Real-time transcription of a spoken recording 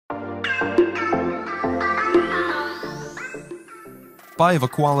I have a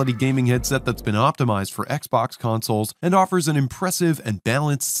quality gaming headset that's been optimized for Xbox consoles and offers an impressive and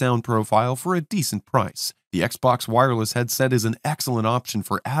balanced sound profile for a decent price. The Xbox wireless headset is an excellent option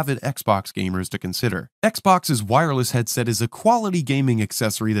for avid Xbox gamers to consider. Xbox's wireless headset is a quality gaming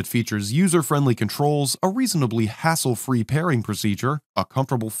accessory that features user-friendly controls, a reasonably hassle-free pairing procedure, a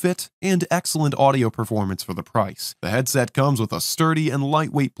comfortable fit, and excellent audio performance for the price. The headset comes with a sturdy and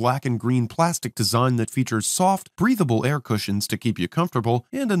lightweight black and green plastic design that features soft, breathable air cushions to keep you comfortable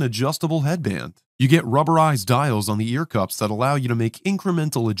and an adjustable headband. You get rubberized dials on the ear cups that allow you to make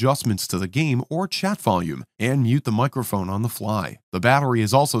incremental adjustments to the game or chat volume and mute the microphone on the fly. The battery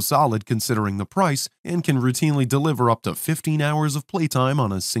is also solid considering the price and can routinely deliver up to 15 hours of playtime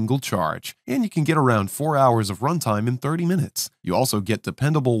on a single charge, and you can get around 4 hours of runtime in 30 minutes. You also get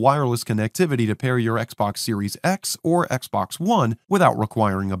dependable wireless connectivity to pair your Xbox Series X or Xbox One without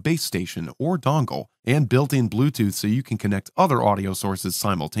requiring a base station or dongle, and built-in Bluetooth so you can connect other audio sources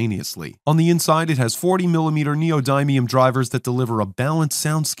simultaneously. On the inside, it has 40mm neodymium drivers that deliver a balanced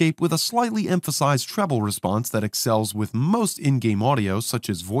soundscape with a slightly emphasized treble response that excels with most in-game audio such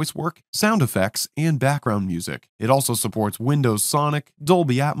as voice work, sound effects, and background music. It also supports Windows Sonic,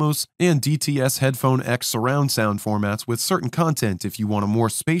 Dolby Atmos, and DTS Headphone X surround sound formats with certain content if you want a more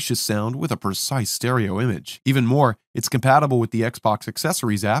spacious sound with a precise stereo image. Even more, it's compatible with the Xbox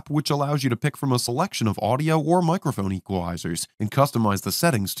Accessories app, which allows you to pick from a selection of audio or microphone equalizers and customize the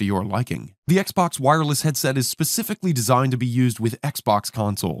settings to your liking. The Xbox wireless headset is specifically designed to be used with Xbox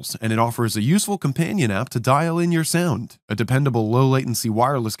consoles, and it offers a useful companion app to dial in your sound, a dependable low-latency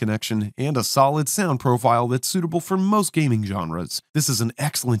wireless connection, and a solid sound profile that's suitable for most gaming genres. This is an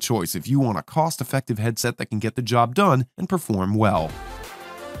excellent choice if you want a cost-effective headset that can get the job done and perform well.